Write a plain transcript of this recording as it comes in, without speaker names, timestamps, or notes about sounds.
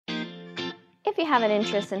If you have an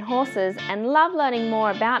interest in horses and love learning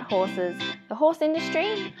more about horses, the horse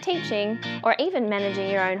industry, teaching, or even managing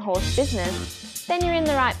your own horse business, then you're in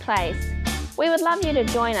the right place. We would love you to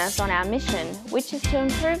join us on our mission, which is to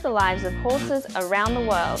improve the lives of horses around the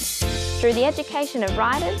world through the education of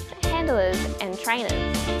riders, handlers, and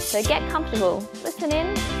trainers. So get comfortable, listen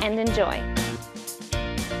in, and enjoy.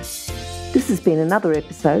 This has been another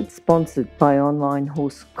episode sponsored by Online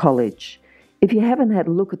Horse College. If you haven't had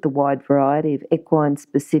a look at the wide variety of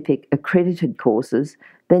equine-specific accredited courses,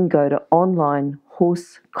 then go to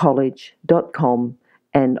onlinehorsecollege.com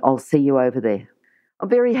and I'll see you over there. I'm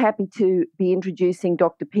very happy to be introducing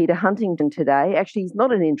Dr. Peter Huntington today. Actually, he's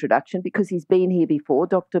not an introduction because he's been here before.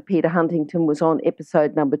 Dr. Peter Huntington was on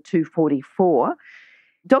episode number 244.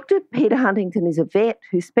 Dr. Peter Huntington is a vet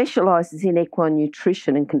who specialises in equine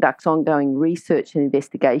nutrition and conducts ongoing research and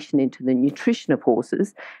investigation into the nutrition of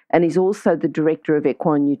horses, and is also the Director of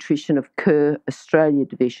Equine Nutrition of Kerr Australia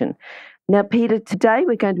Division. Now, Peter, today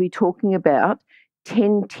we're going to be talking about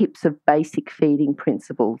 10 tips of basic feeding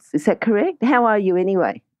principles. Is that correct? How are you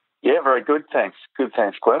anyway? Yeah, very good, thanks. Good,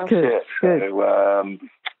 thanks, Glenys. Good, yeah. good. So,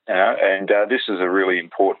 this is a really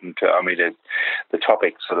important, the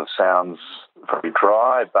topic sort of sounds very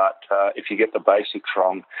dry, but if you get the basics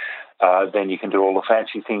wrong, then you can do all the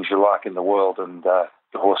fancy things you like in the world and the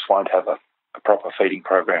horse won't have a proper feeding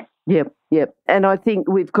program. Yep. And I think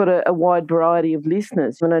we've got a wide variety of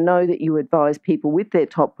listeners, and I know that you advise people with their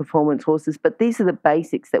top performance horses, but these are the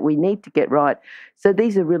basics that we need to get right. So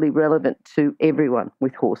these are really relevant to everyone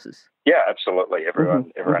with horses. Yeah, absolutely.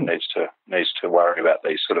 Everyone needs to worry about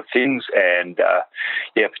these sort of things, and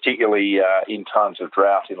particularly in times of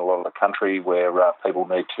drought in a lot of the country where people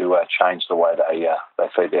need to change the way they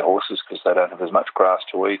feed their horses because they don't have as much grass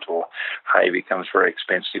to eat, or hay becomes very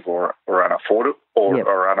expensive or unaffordable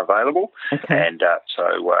or unavailable, okay. And so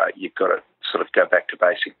you've got to sort of go back to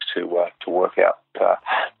basics to work out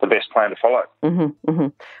the best plan to follow.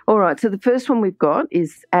 All right, so the first one we've got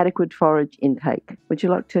is adequate forage intake. Would you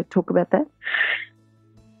like to talk about that?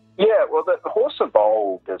 Yeah, well, the horse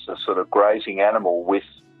evolved as a sort of grazing animal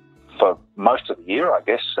for most of the year, I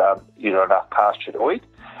guess, enough pasture to eat,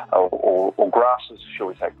 or grasses, shall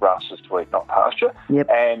we say, grasses to eat, not pasture. Yep.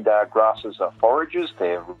 And grasses are forages.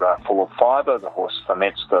 They're full of fibre. The horse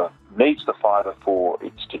needs the fibre for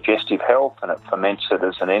its digestive health, and it ferments it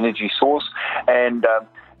as an energy source. And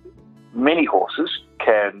many horses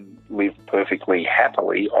can live perfectly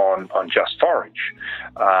happily on just forage.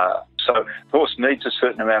 So the horse needs a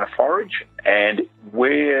certain amount of forage, and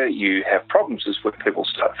where you have problems is when people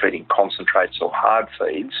start feeding concentrates or hard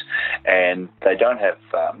feeds and they don't have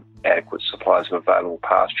adequate supplies of available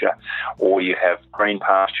pasture, or you have green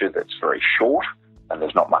pasture that's very short and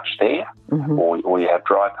there's not much there, or you have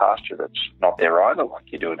dry pasture that's not there either, like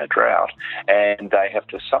you do in a drought, and they have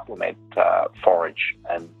to supplement forage,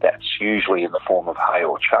 and that's usually in the form of hay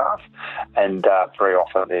or chaff, and very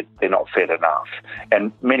often they're not fed enough.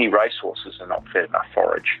 And many racehorses are not fed enough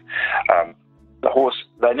forage. The horse,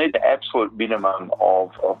 they need the absolute minimum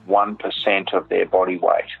of 1% of their body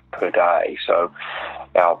weight per day. So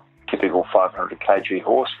our typical 500 kg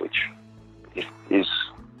horse, which is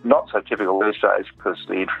not so typical these days because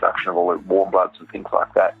the introduction of all the warm bloods and things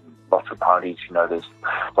like that, lots of ponies, there's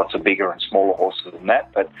lots of bigger and smaller horses than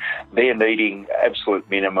that, but they're needing absolute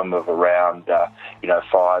minimum of around,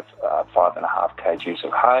 5.5 kgs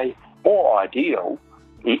of hay. More ideal,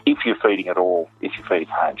 if you're feeding at all, if you're feeding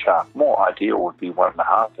hay and chaff, more ideal would be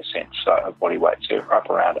 1.5%, so of body weight, so up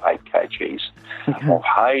around 8 kgs of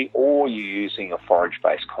hay, or you're using a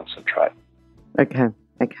forage-based concentrate. Okay.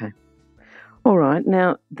 All right.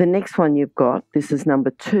 Now, the next one you've got, this is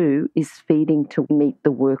number 2, is feeding to meet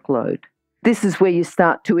the workload. This is where you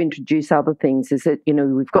start to introduce other things. Is it,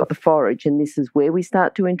 we've got the forage and this is where we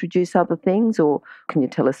start to introduce other things, or can you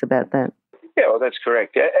tell us about that? Yeah, well, that's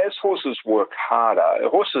correct. As horses work harder,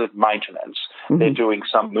 horses at maintenance, they're doing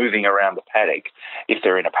some moving around the paddock if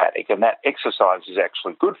they're in a paddock, and that exercise is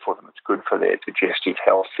actually good for them. It's good for their digestive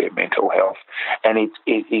health, their mental health, and it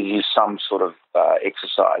is some sort of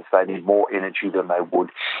exercise. They need more energy than they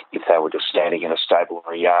would if they were just standing in a stable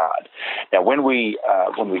or a yard. Now, when we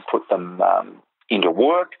put them into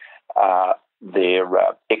work, they're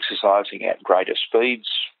exercising at greater speeds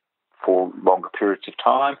for longer periods of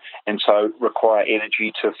time, and so require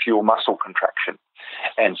energy to fuel muscle contraction.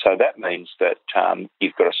 And so that means that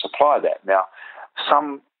you've got to supply that. Now,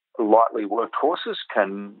 some lightly worked horses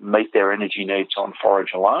can meet their energy needs on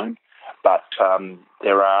forage alone, but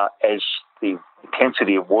there are, as the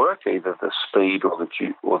intensity of work, either the speed or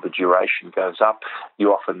the duration goes up,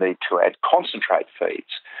 you often need to add concentrate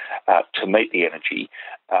feeds to meet the energy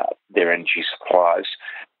their energy supplies.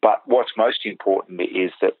 But what's most important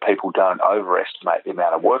is that people don't overestimate the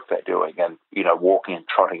amount of work they're doing. And, walking and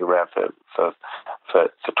trotting around for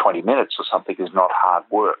 20 minutes or something is not hard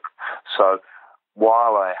work. So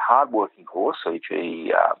while a hard-working horse,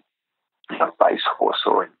 e.g., base horse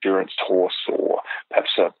or endurance horse or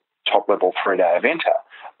perhaps a top-level 3-day eventer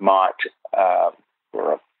might,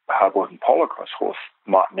 or a hard-working polocross horse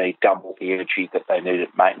might need double the energy that they need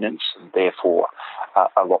at maintenance and therefore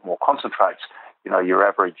a lot more concentrates. Your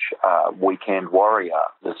average weekend warrior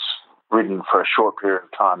that's ridden for a short period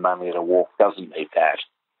of time, mainly at a walk, doesn't need that.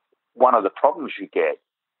 One of the problems you get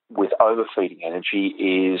with overfeeding energy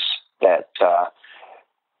is that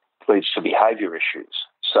leads to behaviour issues.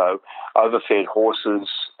 So overfed horses,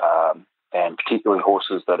 and particularly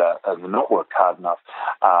horses that are not worked hard enough,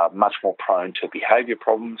 are much more prone to behaviour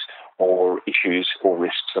problems or issues or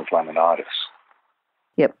risks of laminitis.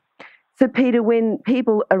 Yep. So, Peter, when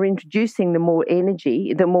people are introducing the more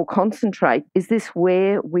energy, the more concentrate, is this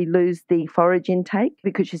where we lose the forage intake?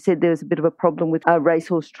 Because you said there was a bit of a problem with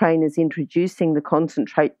racehorse trainers introducing the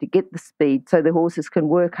concentrate to get the speed so the horses can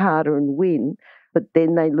work harder and win, but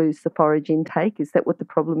then they lose the forage intake. Is that what the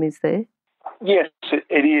problem is there? Yes,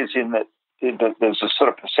 it is, in that there's a sort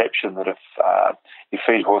of perception that if you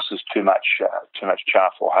feed horses too much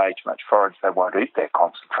chaff or hay, too much forage, they won't eat their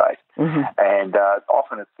concentrate. Mm-hmm. And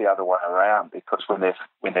often it's the other way around, because when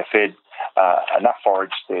they're fed enough forage,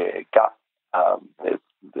 their gut,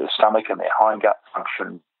 their stomach and their hindgut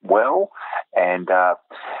function well, and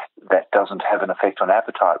that doesn't have an effect on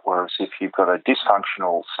appetite. Whereas if you've got a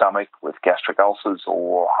dysfunctional stomach with gastric ulcers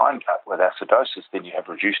or hindgut with acidosis, then you have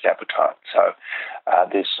reduced appetite. So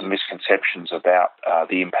there's some misconceptions about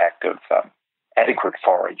the impact of adequate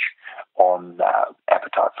forage on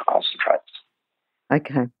appetite for concentrates.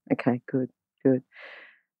 Okay, good.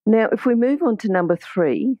 Now, if we move on to number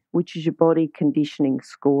 3, which is your body conditioning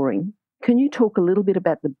scoring, can you talk a little bit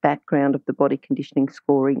about the background of the body conditioning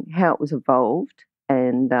scoring, how it was evolved,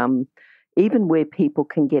 and even where people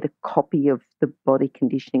can get a copy of the body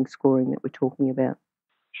conditioning scoring that we're talking about?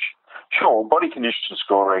 Sure. Body conditioning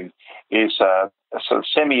scoring is a sort of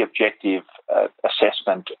semi-objective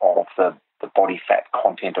assessment of the body fat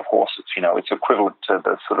content of horses. It's equivalent to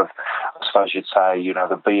the sort of, I suppose you'd say,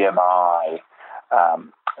 the BMI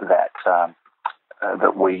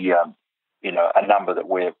that we, a number that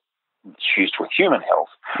we're used with human health,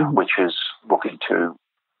 mm-hmm. which is looking to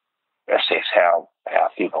assess how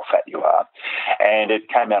thin or fat you are. And it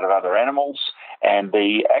came out of other animals, and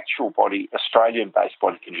the actual Australian-based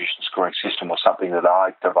body condition scoring system was something that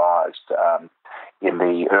I devised in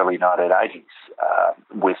the early 1980s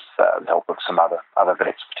with the help of some other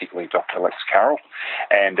vets, particularly Dr. Lex Carroll.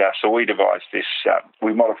 And so we devised this,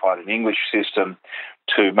 we modified an English system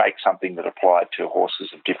to make something that applied to horses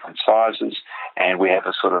of different sizes. And we have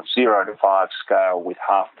a sort of 0 to 5 scale with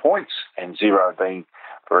half points, and 0 being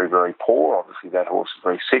very, very poor. Obviously, that horse is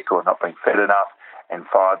very sick or not being fed enough, and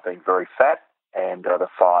 5 being very fat, and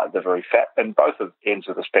the very fat, and both ends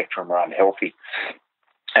of the spectrum are unhealthy.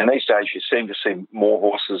 And these days you seem to see more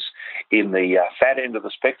horses in the fat end of the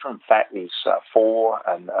spectrum. Fat is 4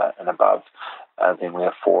 and above. Then we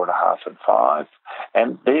have 4.5 and 5.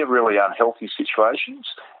 And they're really unhealthy situations,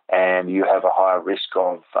 and you have a higher risk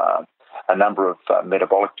of a number of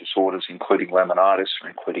metabolic disorders, including laminitis or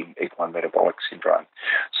including equine metabolic syndrome.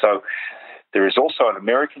 So there is also an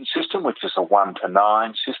American system, which is a 1 to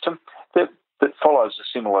 9 system, that follows a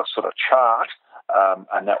similar sort of chart,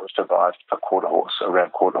 and that was devised for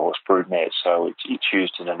around quarter horse broodmares. So it's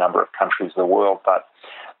used in a number of countries of the world, but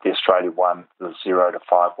the Australian one, the 0 to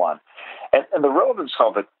 5 one. And the relevance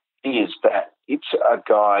of it is that it's a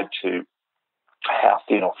guide to how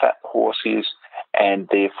thin or fat the horse is, and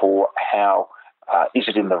therefore how is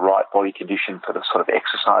it in the right body condition for the sort of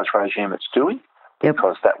exercise regime it's doing. Yep.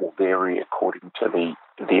 Because that will vary according to the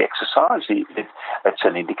exercise. It's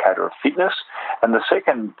an indicator of fitness. And the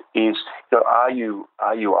second is, are you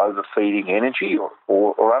overfeeding energy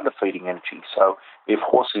or underfeeding energy? So if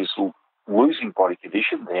horse is losing body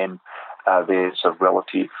condition, then there's a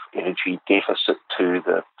relative energy deficit to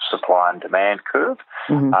the supply and demand curve.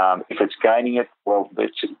 Mm-hmm. If it's gaining it, well,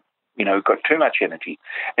 it's got too much energy.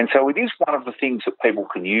 And so it is one of the things that people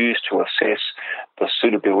can use to assess the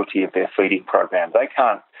suitability of their feeding program.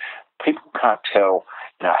 People can't tell,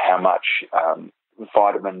 how much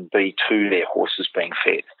vitamin B2 their horse is being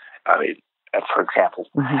fed. I mean, for example,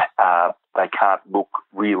 mm-hmm. They can't look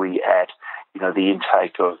really at, the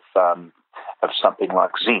intake of something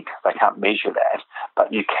like zinc. They can't measure that,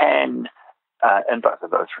 but you can and both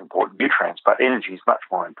of those are important nutrients, but energy is much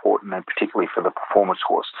more important, and particularly for the performance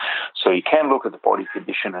horse. So you can look at the body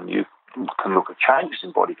condition, and you can look at changes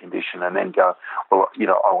in body condition and then go, well,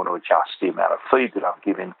 I want to adjust the amount of feed that I'm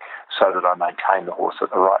giving so that I maintain the horse at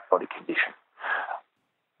the right body condition.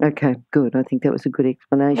 Okay, good. I think that was a good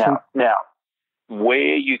explanation. Now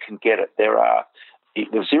where you can get it,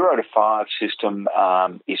 the 0 to 5 system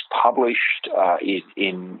is published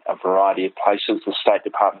in a variety of places. The state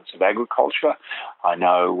departments of agriculture, I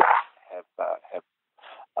know, have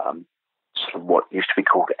sort of what used to be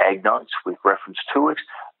called ag notes with reference to it.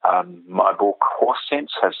 My book, Horse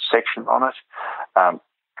Sense, has a section on it.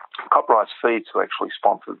 Copyright Feeds, who actually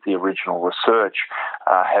sponsored the original research,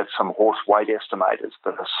 have some horse weight estimators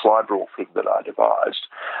that are a slide rule thing that I devised,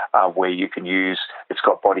 where you can use, it's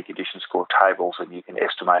got body condition score tables, and you can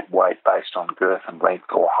estimate weight based on girth and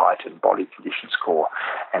length or height and body condition score.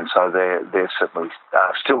 And so they're certainly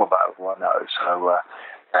still available, I know. So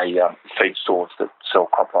feed stores that sell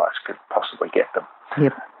copyrights could possibly get them.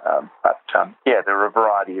 Yep. There are a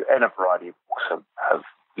variety of books have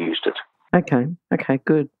used it. Okay,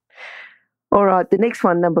 good. All right, the next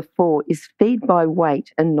one, number 4, is feed by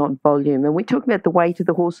weight and not volume. And we're talking about the weight of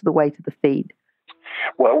the horse or the weight of the feed?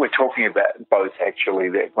 Well, we're talking about both actually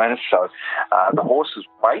there, Glenys. So the horse's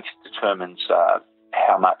weight determines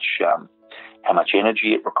how much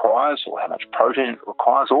energy it requires or how much protein it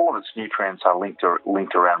requires. All of its nutrients are linked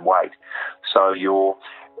around weight. So your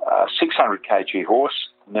 600 kg horse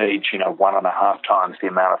needs 1.5 times the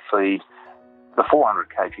amount of feed the 400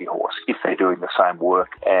 kg horse if they're doing the same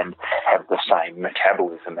work and have the same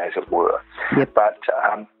metabolism, as it were. Yep. But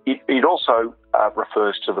it also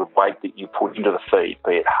refers to the weight that you put into the feed,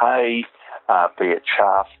 be it hay, be it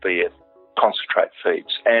chaff, be it concentrate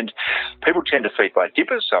feeds. And people tend to feed by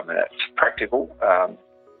dippers. I mean, it's a practical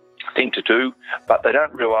thing to do, but they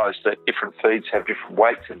don't realise that different feeds have different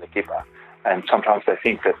weights in the dipper. And sometimes they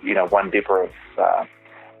think that, one dipper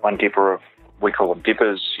of we call them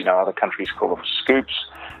dippers, other countries call them scoops.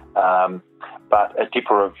 But a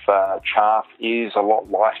dipper of chaff is a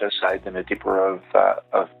lot lighter, say, than a dipper of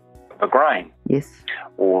a grain. Yes.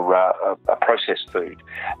 Or a processed food.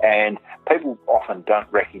 And people often don't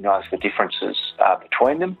recognise the differences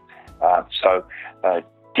between them. So a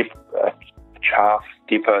chaff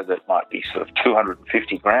dipper that might be sort of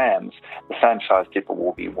 250 grams, the same size dipper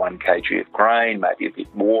will be 1 kg of grain, maybe a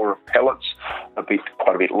bit more of pellets,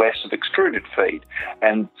 quite a bit less of extruded feed.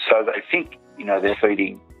 And so they think, they're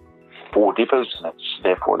feeding 4 dippers, and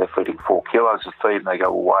therefore they're feeding 4 kilos of feed, and they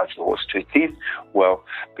go, well, why is the horse too thin? Well,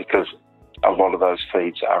 because a lot of those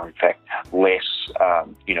feeds are in fact less,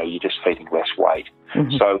 you're just feeding less weight.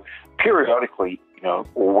 Mm-hmm. So periodically, or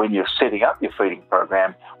when you're setting up your feeding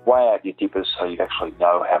program, weigh out your dippers so you actually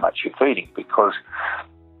know how much you're feeding. Because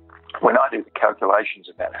when I do the calculations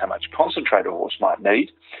about how much concentrate a horse might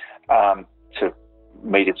need to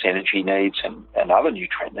meet its energy needs and other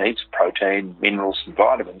nutrient needs, protein, minerals and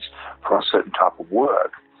vitamins for a certain type of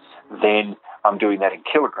work, then I'm doing that in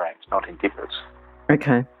kilograms, not in dippers.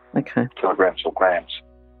 Okay. Kilograms or grams.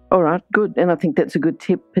 All right, good. And I think that's a good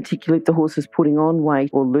tip, particularly if the horse is putting on weight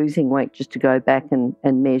or losing weight, just to go back and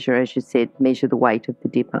measure, as you said, measure the weight of the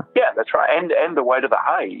dipper. Yeah, that's right. And the weight of the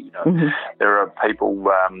hay. Mm-hmm. There are people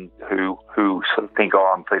who sort of think,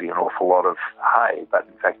 I'm feeding an awful lot of hay, but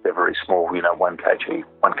in fact they're very small, 1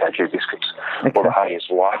 kg biscuits. Okay. Well, the hay is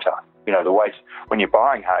lighter. The weight, when you're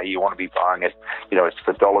buying hay, you want to be buying it, it's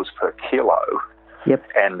the dollars per kilo. Yep.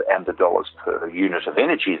 And the dollars per unit of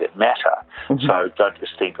energy that matter. Mm-hmm. So don't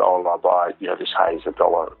just think, I buy, this hay is $1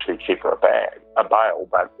 or $2 cheaper a bale,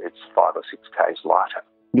 but it's 5 or 6 kgs lighter.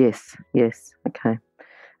 Yes. Okay.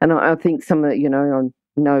 And I think some of, I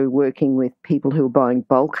know working with people who are buying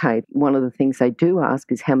bulk hay, one of the things they do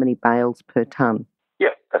ask is how many bales per tonne.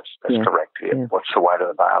 Yeah, that's correct. Yeah. What's the weight of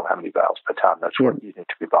the bale? How many bales per tonne? That's what you need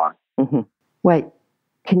to be buying. Mm-hmm. Wait,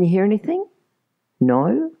 can you hear anything?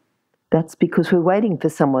 No? That's because we're waiting for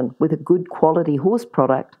someone with a good quality horse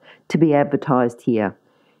product to be advertised here.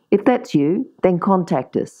 If that's you, then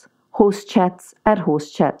contact us,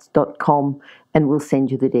 horsechats@horsechats.com, and we'll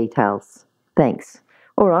send you the details. Thanks.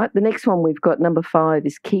 All right, the next one we've got, number 5,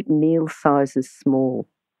 is keep meal sizes small.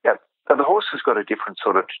 Yeah, so the horse has got a different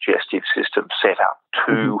sort of digestive system set up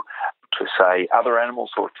to say, other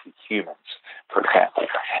animals or to humans, for example.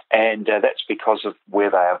 And that's because of where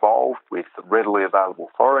they evolved with readily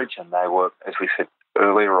available forage, and they were, as we said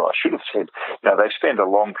earlier, or I should have said, they spend a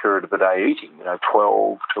long period of the day eating,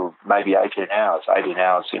 12 to maybe 18 hours,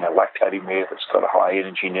 lactating there that's got a high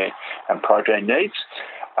energy need and protein needs.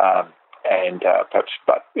 and perhaps,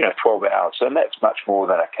 but 12 hours, and that's much more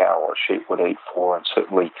than a cow or a sheep would eat for, and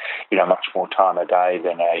certainly, much more time a day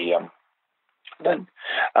than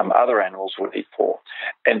other animals would eat for.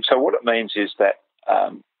 And so what it means is that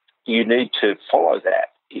you need to follow that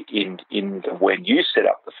when you set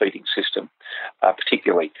up the feeding system,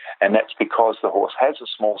 particularly, and that's because the horse has a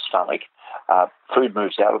small stomach. Food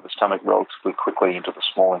moves out of the stomach relatively quickly into the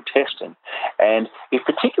small intestine, and it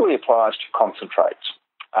particularly applies to concentrates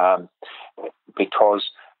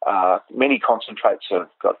because many concentrates have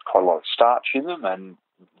got quite a lot of starch in them, and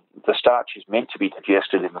the starch is meant to be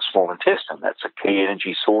digested in the small intestine. That's a key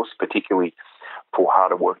energy source, particularly for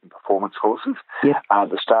harder working performance horses. Yep.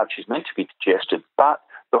 The starch is meant to be digested, but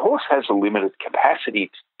the horse has a limited capacity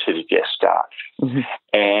to digest starch. Mm-hmm.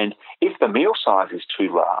 And if the meal size is too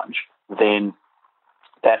large, then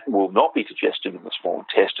that will not be digested in the small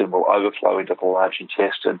intestine, will overflow into the large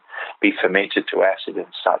intestine, be fermented to acid, and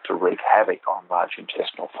start to wreak havoc on large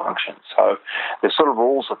intestinal function. So there's sort of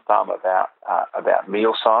rules of thumb about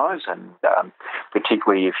meal size, and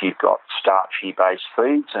particularly if you've got starchy-based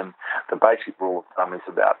feeds, and the basic rule of thumb is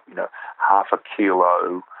about half a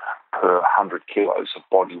kilo per 100 kilos of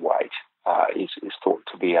body weight is thought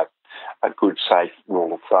to be a good, safe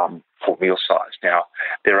rule of thumb for meal size. Now,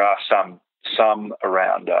 there are some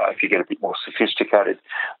around, if you get a bit more sophisticated,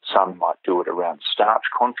 some might do it around starch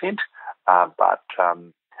content, but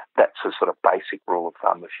that's a sort of basic rule of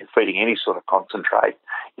thumb. If you're feeding any sort of concentrate,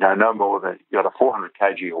 no more than, you've got a 400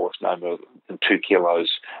 kg horse, no more than 2 kilos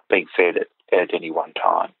being fed at any one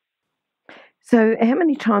time. So how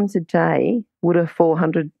many times a day would a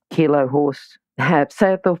 400 kilo horse have?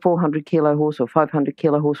 Say if the 400 kilo horse or 500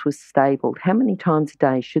 kilo horse was stabled, how many times a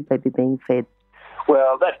day should they be being fed?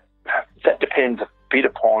 Well, that depends a bit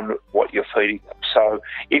upon what you're feeding them. So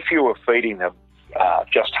if you were feeding them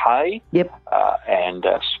just hay, yep, and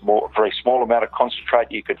a very small amount of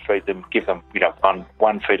concentrate, you could give them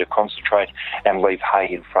one feed of concentrate and leave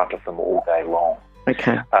hay in front of them all day long.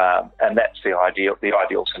 Okay. And that's the ideal. The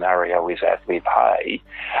ideal scenario is ad-lib hay,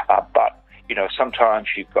 but sometimes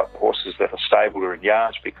you've got horses that are stabled or in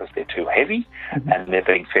yards because they're too heavy, mm-hmm, and they're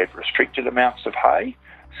being fed restricted amounts of hay.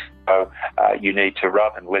 So you need to,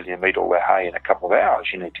 rather than letting them eat all their hay in a couple of hours,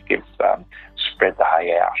 you need to spread the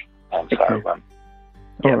hay out. And so, okay.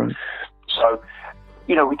 Yeah. Right. So,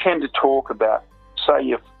 we tend to talk about,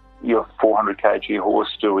 say, your 400 kg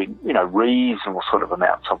horse doing, reasonable sort of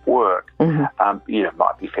amounts of work, mm-hmm,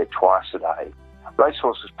 might be fed twice a day.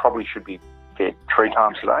 Racehorses probably should be fed 3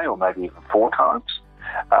 times a day or maybe even 4 times,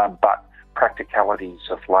 but practicalities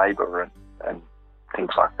of labour and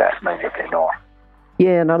things like that mean that they're not.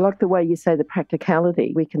 Yeah, and I like the way you say the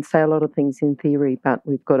practicality. We can say a lot of things in theory, but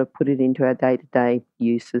we've got to put it into our day-to-day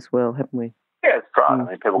use as well, haven't we? Yeah, that's right. I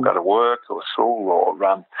mean, people go to work or school or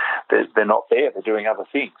they're not there. They're doing other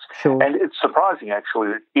things. Sure. And it's surprising, actually,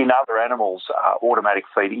 that in other animals, automatic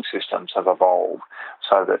feeding systems have evolved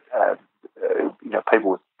so that,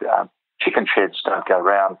 people with chicken sheds don't go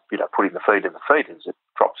around, putting the feed in the feeders. It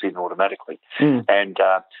drops in automatically. Mm. And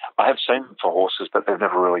I have seen them for horses, but they've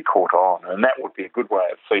never really caught on. And that would be a good way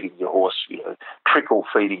of feeding your horse, trickle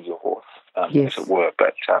feeding your horse, yes, as it were.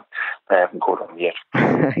 But they haven't caught on yet.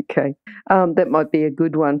 Okay. That might be a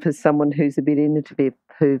good one for someone who's a bit innovative,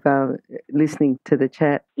 who's listening to the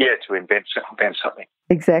chat. Yeah, to invent something.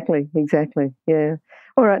 Exactly. Yeah.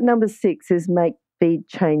 All right, number 6 is make feed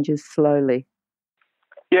changes slowly.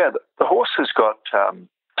 Yeah, the horse has got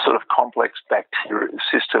sort of complex bacterial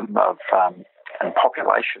system of and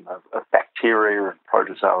population of bacteria and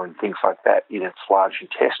protozoa and things like that in its large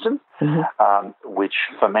intestine, mm-hmm, which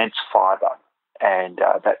ferments fibre, and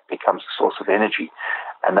that becomes a source of energy,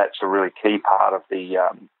 and that's a really key part of the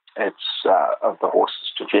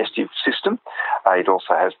horse's digestive system. It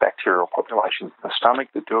also has bacterial populations in the stomach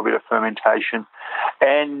that do a bit of fermentation,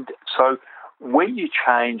 and so when you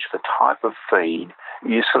change the type of feed,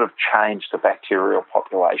 you sort of change the bacterial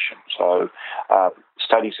population. So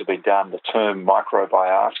studies have been done, the term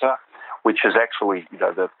microbiota, which is actually,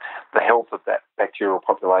 the health of that bacterial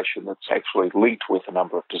population that's actually linked with a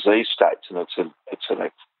number of disease states, and it's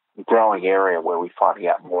a growing area where we're finding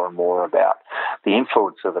out more and more about the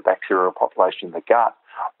influence of the bacterial population in the gut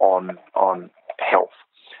on health.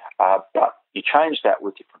 But you change that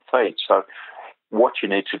with different feeds. So what you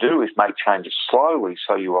need to do is make changes slowly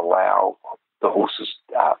so you allow the horse's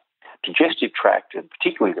digestive tract and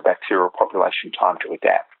particularly the bacterial population time to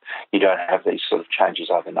adapt. You don't have these sort of changes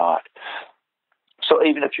overnight. So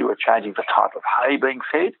even if you were changing the type of hay being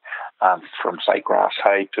fed, from, say, grass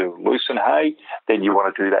hay to lucerne hay, then you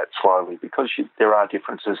want to do that slowly because there are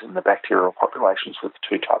differences in the bacterial populations with the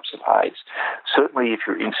two types of hays. Certainly, if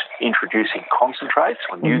you're introducing concentrates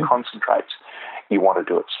or new concentrates, you want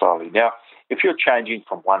to do it slowly. Now, if you're changing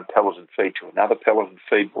from one pelleted feed to another pelleted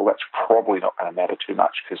feed, well, that's probably not going to matter too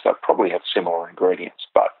much because they probably have similar ingredients.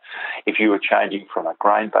 But if you were changing from a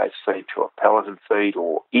grain-based feed to a pelleted feed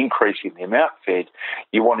or increasing the amount fed,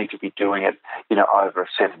 you wanting to be doing it, over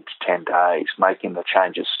 7 to 10 days, making the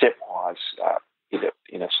changes stepwise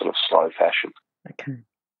in a sort of slow fashion. Okay.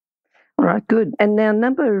 All right, good. And now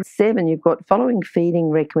number 7, you've got following feeding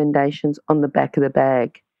recommendations on the back of the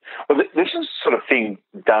bag. Well, this is sort of thing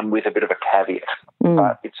done with a bit of a caveat.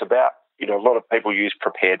 But it's about, a lot of people use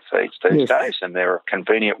prepared feeds these days, and they're a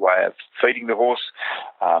convenient way of feeding the horse.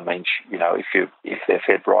 Means, if they're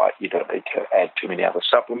fed right, you don't need to add too many other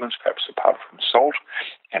supplements, perhaps apart from salt,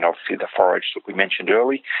 and obviously the forage that we mentioned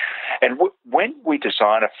early. And when we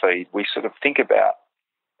design a feed, we sort of think about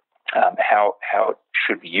how it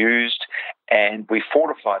should be used, and we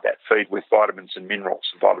fortify that feed with vitamins and minerals,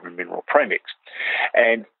 vitamin-mineral premix.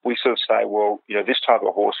 And we sort of say, well, this type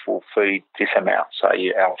of horse will feed this amount.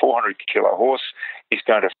 Say our 400-kilo horse is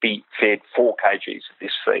going to be fed 4 kgs of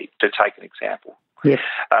this feed, to take an example. Yep.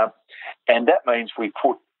 And that means we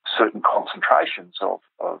put certain concentrations of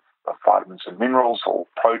vitamins and minerals or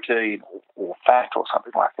protein or fat or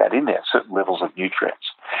something like that in there, certain levels of nutrients,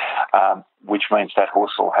 which means that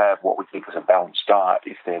horse will have what we think is a balanced diet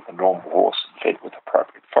if they're the normal horse and fed with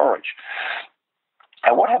appropriate forage.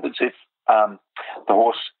 And what happens if the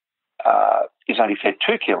horse is only fed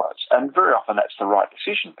 2 kilos? And very often that's the right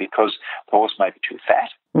decision because the horse may be too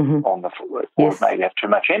fat on the foot, or maybe have too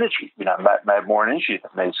much energy, may have more energy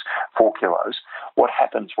that needs 4 kilos. What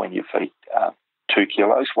happens when you feed 2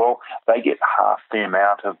 kilos? Well, they get half the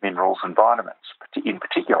amount of minerals and vitamins in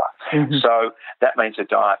particular. So that means a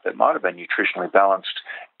diet that might have been nutritionally balanced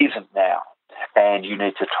isn't now, and you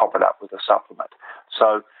need to top it up with a supplement.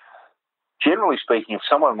 So generally speaking, if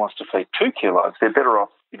someone wants to feed 2 kilos, they're better off,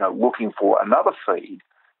 looking for another feed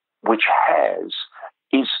which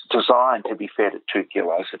is designed to be fed at 2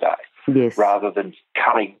 kilos a day, rather than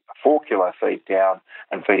cutting a 4 kilo feed down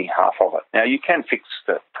and feeding half of it. Now, you can fix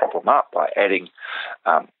the problem up by adding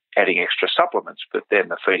extra supplements, but then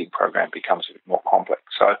the feeding program becomes a bit more complex.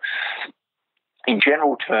 So in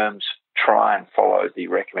general terms, try and follow the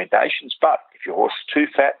recommendations, but if your horse is too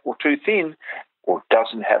fat or too thin or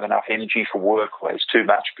doesn't have enough energy for work or has too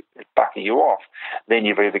much bucking you off, then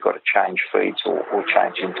you've either got to change feeds or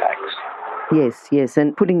change intakes. Yes,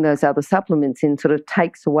 and putting those other supplements in sort of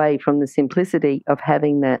takes away from the simplicity of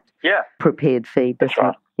having that prepared feed. That's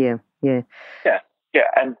right. Yeah,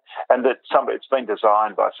 and that it's been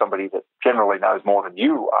designed by somebody that generally knows more than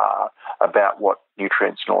you are about what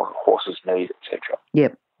nutrients horses need, etc.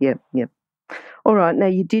 Yep. All right, now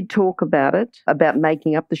you did talk about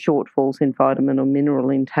making up the shortfalls in vitamin or mineral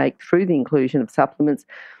intake through the inclusion of supplements.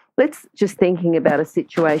 Let's just thinking about a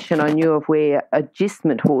situation I knew of where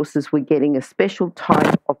agistment horses were getting a special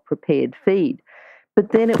type of prepared feed.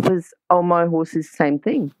 But then it was, my horse is the same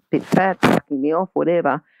thing, bit fat, bucking me off,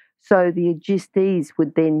 whatever. So the agistees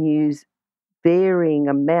would then use varying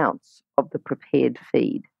amounts of the prepared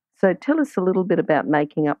feed. So tell us a little bit about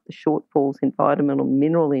making up the shortfalls in vitamin or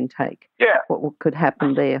mineral intake. Yeah. What could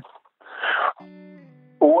happen there?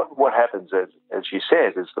 Well, what happens, as you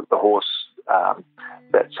said, is that the horse,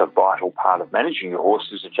 that's a vital part of managing your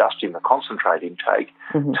horse, is adjusting the concentrate intake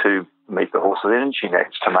to meet the horse's energy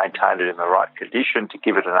needs, to maintain it in the right condition, to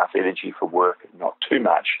give it enough energy for work and not too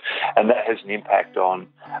much. And that has an impact on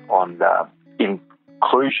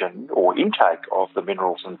inclusion or intake of the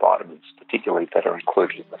minerals and vitamins, particularly that are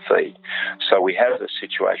included in the feed. So we have a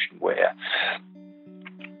situation where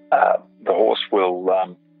the horse will,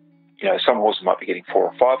 some horses might be getting 4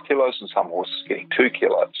 or 5 kilos and some horses getting 2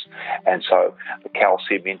 kilos. And so the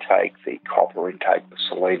calcium intake, the copper intake, the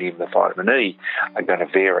selenium, the vitamin E are going to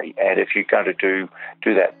vary. And if you're going to do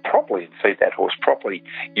that properly and feed that horse properly,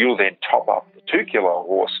 you'll then top up the 2 kilo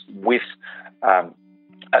horse with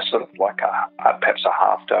a sort of like perhaps a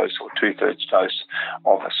half dose or 2/3 dose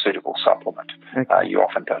of a suitable supplement. Okay. You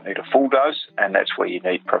often don't need a full dose, and that's where you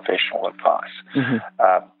need professional advice.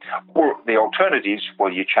 Or the alternatives,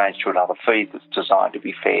 you change to another feed that's designed to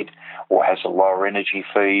be fed or has a lower energy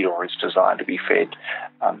feed or is designed to be fed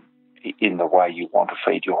in the way you want to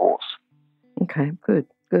feed your horse. Okay, good.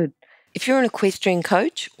 If you're an equestrian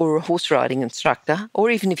coach or a horse riding instructor,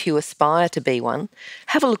 or even if you aspire to be one,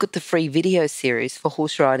 have a look at the free video series for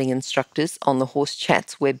horse riding instructors on the Horse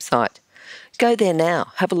Chats website. Go there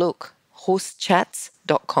now, have a look,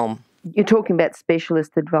 horsechats.com. You're talking about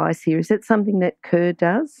specialist advice here. Is that something that Kerr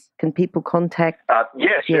does? Can people contact?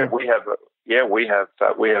 Yes, yeah. We have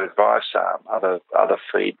advice. Other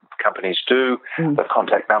feed companies do. The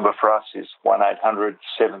contact number for us is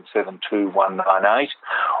 1-800-772-198,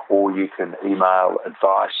 or you can email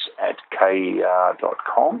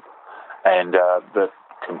advice@ker.com. And the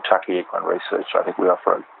Kentucky Equine Research, I think we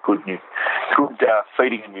offer a good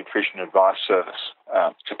feeding and nutrition advice service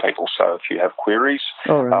to people. So if you have queries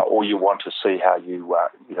or you want to see how you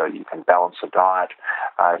can balance a diet,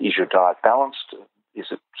 is your diet balanced?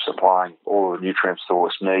 Is it supplying all the nutrients the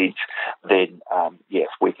horse needs? Then yes,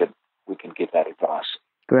 we can give that advice.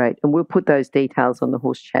 Great, and we'll put those details on the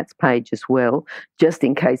Horse Chats page as well, just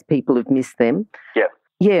in case people have missed them. Yep.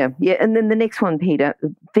 Yeah, and then the next one, Peter,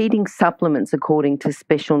 feeding supplements according to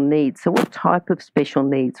special needs. So what type of special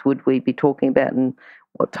needs would we be talking about, and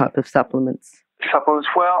what type of supplements? Supplements,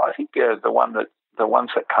 well, I think the ones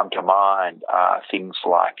that come to mind are things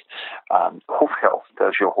like hoof health.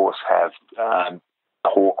 Does your horse have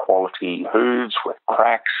poor quality hooves with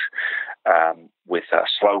cracks, with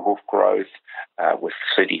slow hoof growth, with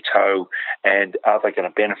sooty toe, and are they going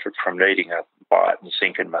to benefit from needing a biotin,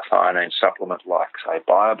 zinc and methionine supplement like, say,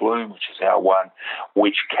 BioBloom, which is our one,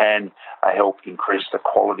 which can help increase the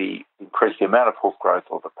amount of hoof growth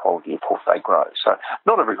or the quality of hoof they grow. So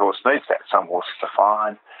not every horse needs that. Some horses are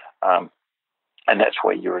fine. And that's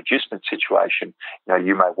where your adjustment situation,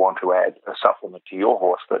 you may want to add a supplement to your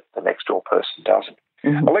horse that the next door person doesn't.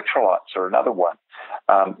 Mm-hmm. Electrolytes are another one,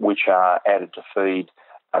 which are added to feed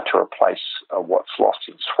to replace what's lost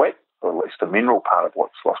in sweat, or at least the mineral part of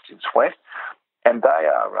what's lost in sweat. And they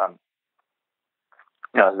are,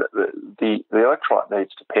 the electrolyte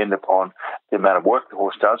needs depend upon the amount of work the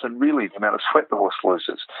horse does and really the amount of sweat the horse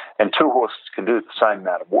loses. And two horses can do the same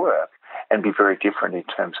amount of work and be very different in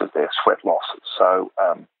terms of their sweat losses. So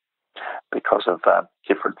because of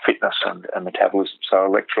different fitness and metabolism. So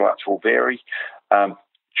electrolytes will vary.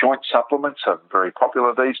 Joint supplements are very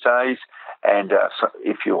popular these days. And so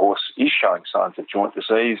if your horse is showing signs of joint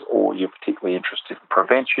disease or you're particularly interested in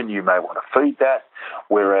prevention, you may want to feed that,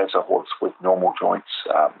 whereas a horse with normal joints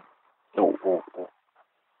or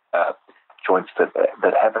joints that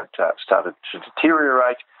haven't started to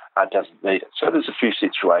deteriorate doesn't need it. So there's a few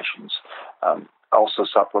situations, ulcer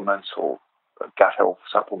supplements or gut health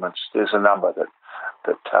supplements. There's a number that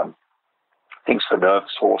things for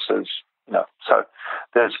nervous horses. So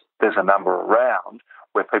there's a number around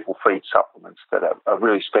where people feed supplements that are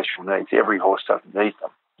really special needs. Every horse doesn't need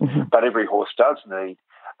them, but every horse does need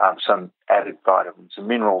some added vitamins and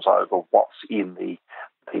minerals over what's in the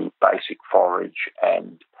basic forage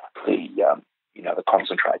and the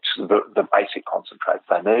concentrates, the basic concentrates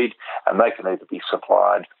they need, and they can either be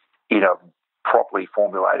supplied in a properly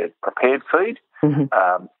formulated prepared feed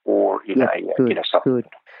or in a supplement. Good.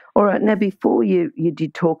 All right. Now, before you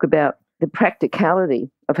did talk about the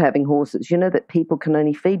practicality of having horses, that people can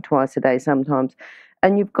only feed twice a day sometimes.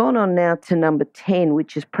 And you've gone on now to number 10,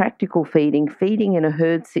 which is practical feeding in a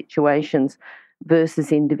herd situations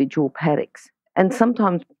versus individual paddocks. And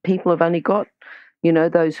sometimes people have only got,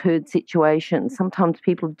 those herd situations. Sometimes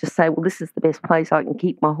people just say, well, this is the best place I can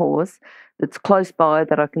keep my horse that's close by,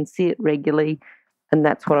 that I can see it regularly, and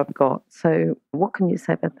that's what I've got. So what can you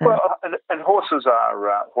say about that? Well, and horses are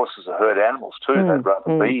herd animals too. They'd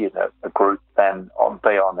rather be in a group than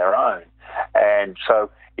be on their own. And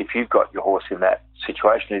so if you've got your horse in that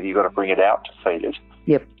situation, either you've got to bring it out to feed it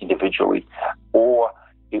individually, or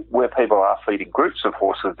where people are feeding groups of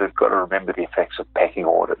horses, they've got to remember the effects of pecking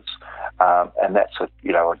orders. And that's a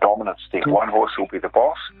dominance thing. One horse will be the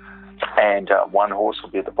boss, and one horse will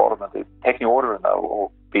be at the bottom of the pecking order, and they'll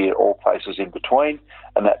all be at all places in between.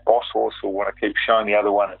 And that boss horse will want to keep showing the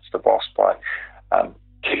other one it's the boss by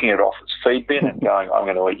kicking it off its feed bin and going, I'm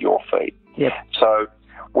going to eat your feed. Yep. So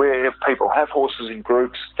where people have horses in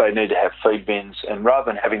groups, they need to have feed bins, and rather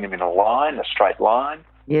than having them in a straight line,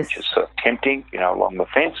 which is sort of tempting, along the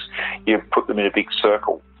fence, you put them in a big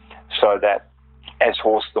circle so that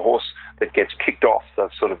the horse that gets kicked off the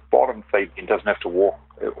sort of bottom feed bin doesn't have to walk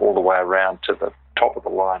all the way around to the top of the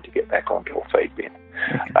line to get back onto a feed bin.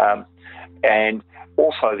 Okay. And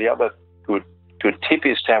also the other good tip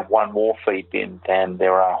is to have one more feed bin than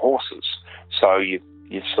there are horses. So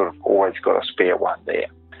you've sort of always got a spare one there.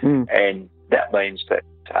 And that means that,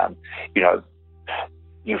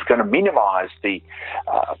 you're going to minimise the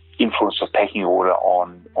influence of pecking order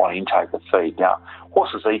on intake of feed. Now,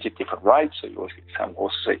 horses eat at different rates, so you always get some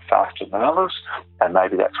horses eat faster than others, and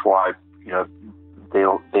maybe that's why,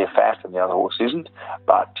 they're fat and the other horse isn't,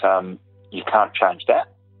 but you can't change that.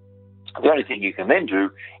 The only thing you can then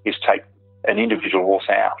do is take an individual horse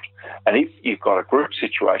out And if you've got a group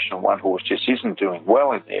situation and one horse just isn't doing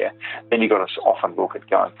well in there, then you've got to often look at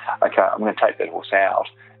going, okay, I'm going to take that horse out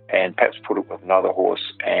and perhaps put it with another horse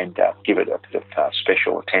and give it a bit of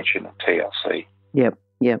special attention and TLC. Yep.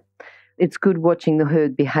 It's good watching the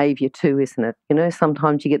herd behaviour too, isn't it? You know,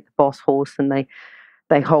 sometimes you get the boss horse and they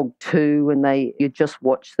hog two and you just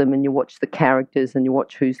watch them and you watch the characters and you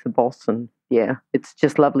watch who's the boss, and it's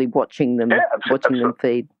just lovely watching them, them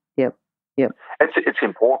feed. Yep. It's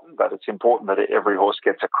important, but it's important that every horse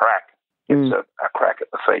gets a crack, a crack at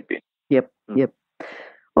the feed bin. Yep.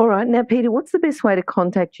 All right. Now, Peter, what's the best way to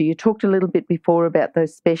contact you? You talked a little bit before about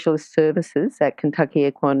those specialist services at Kentucky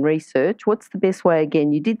Equine Research. What's the best way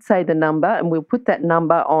again? You did say the number, and we'll put that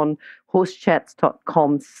number on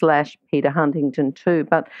horsechats.com/Peter Huntington too,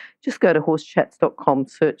 but just go to horsechats.com,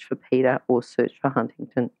 search for Peter or search for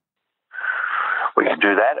Huntington. We can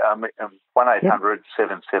do that.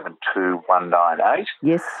 1-800-772-198.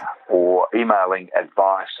 Yes. Or emailing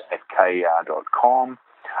advice@ker.com.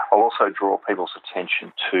 I'll also draw people's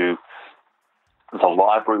attention to the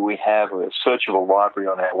library we have, a searchable library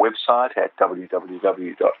on our website at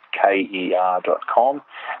www.ker.com.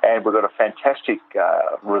 And we've got a fantastic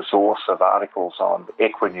resource of articles on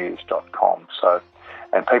equinews.com.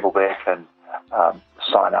 And people there can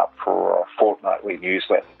sign up for a fortnightly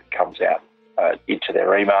newsletter that comes out into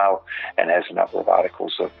their email and has a number of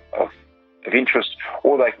articles of interest,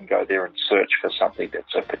 or they can go there and search for something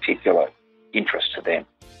that's a particular interest to them.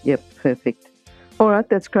 Yep, perfect. All right,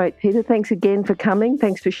 that's great, Peter. Thanks again for coming.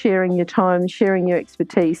 Thanks for sharing your time, sharing your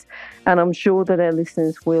expertise, and I'm sure that our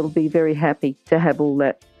listeners will be very happy to have all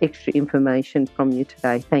that extra information from you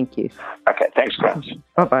today. Thank you. Okay, thanks, Glenys.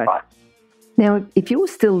 Bye-bye. Bye. Now, if you're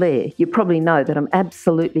still there, you probably know that I'm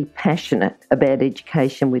absolutely passionate about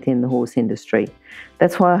education within the horse industry.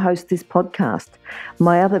 That's why I host this podcast.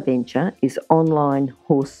 My other venture is Online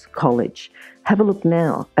Horse College. Have a look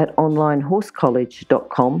now at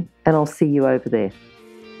onlinehorsecollege.com and I'll see you over there.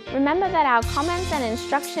 Remember that our comments and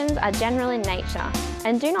instructions are general in nature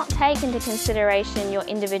and do not take into consideration your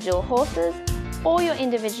individual horses or your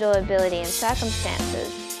individual ability and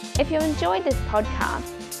circumstances. If you enjoyed this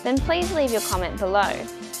podcast, then please leave your comment below.